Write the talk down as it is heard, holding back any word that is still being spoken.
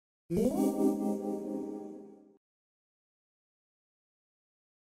Hello,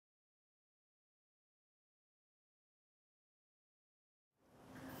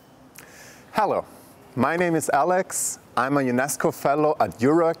 my name is Alex. I'm a UNESCO Fellow at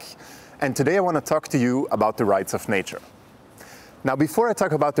Eurac, and today I want to talk to you about the rights of nature. Now, before I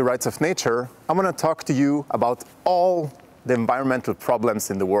talk about the rights of nature, I want to talk to you about all the environmental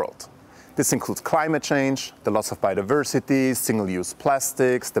problems in the world. This includes climate change, the loss of biodiversity, single-use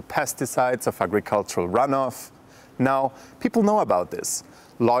plastics, the pesticides of agricultural runoff. Now, people know about this.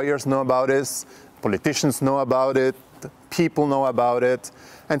 Lawyers know about this, politicians know about it, people know about it.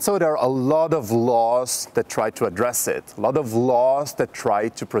 And so there are a lot of laws that try to address it, a lot of laws that try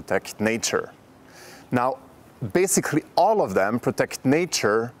to protect nature. Now, basically all of them protect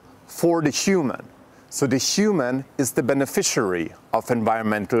nature for the human. So the human is the beneficiary of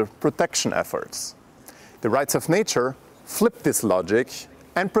environmental protection efforts. The rights of nature flip this logic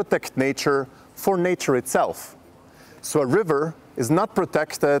and protect nature for nature itself. So a river is not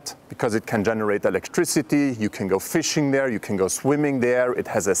protected because it can generate electricity, you can go fishing there, you can go swimming there, it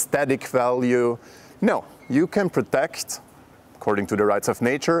has aesthetic value. No, you can protect, according to the rights of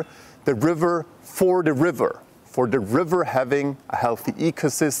nature, the river for the river having a healthy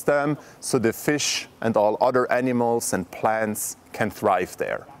ecosystem so the fish and all other animals and plants can thrive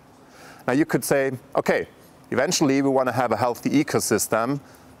there. Now you could say, okay, eventually we want to have a healthy ecosystem.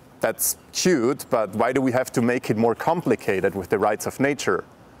 That's cute, but why do we have to make it more complicated with the rights of nature?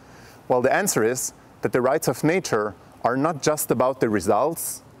 Well, the answer is that the rights of nature are not just about the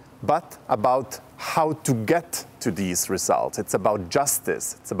results, but about how to get to these results. It's about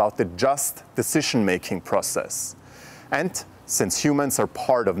justice. It's about the just decision-making process. And since humans are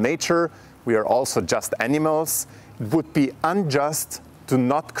part of nature, we are also just animals, it would be unjust to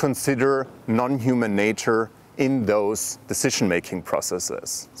not consider non-human nature in those decision-making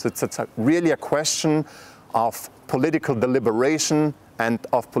processes. So it's really a question of political deliberation and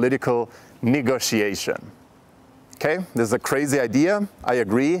of political negotiation. Okay, this is a crazy idea, I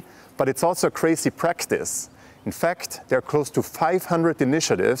agree, but it's also a crazy practice. In fact, there are close to 500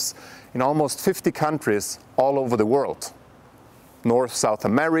 initiatives in almost 50 countries all over the world. North, South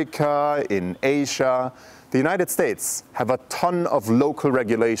America, in Asia. The United States have a ton of local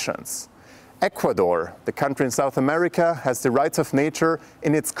regulations. Ecuador, the country in South America, has the rights of nature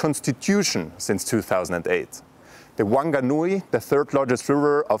in its constitution since 2008. The Wanganui, the third largest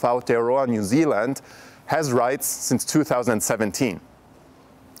river of Aotearoa, New Zealand, has rights since 2017.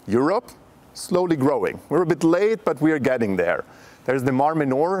 Europe, slowly growing. We're a bit late, but we are getting there. There's the Mar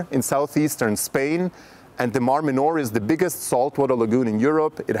Menor in southeastern Spain, and the Mar Menor is the biggest saltwater lagoon in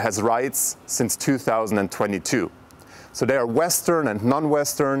Europe. It has rights since 2022. So there are Western and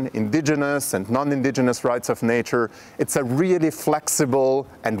non-Western, indigenous and non-indigenous rights of nature. It's a really flexible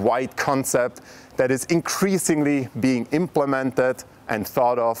and wide concept that is increasingly being implemented and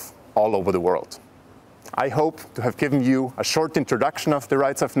thought of all over the world. I hope to have given you a short introduction of the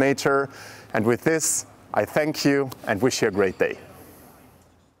rights of nature. And with this, I thank you and wish you a great day.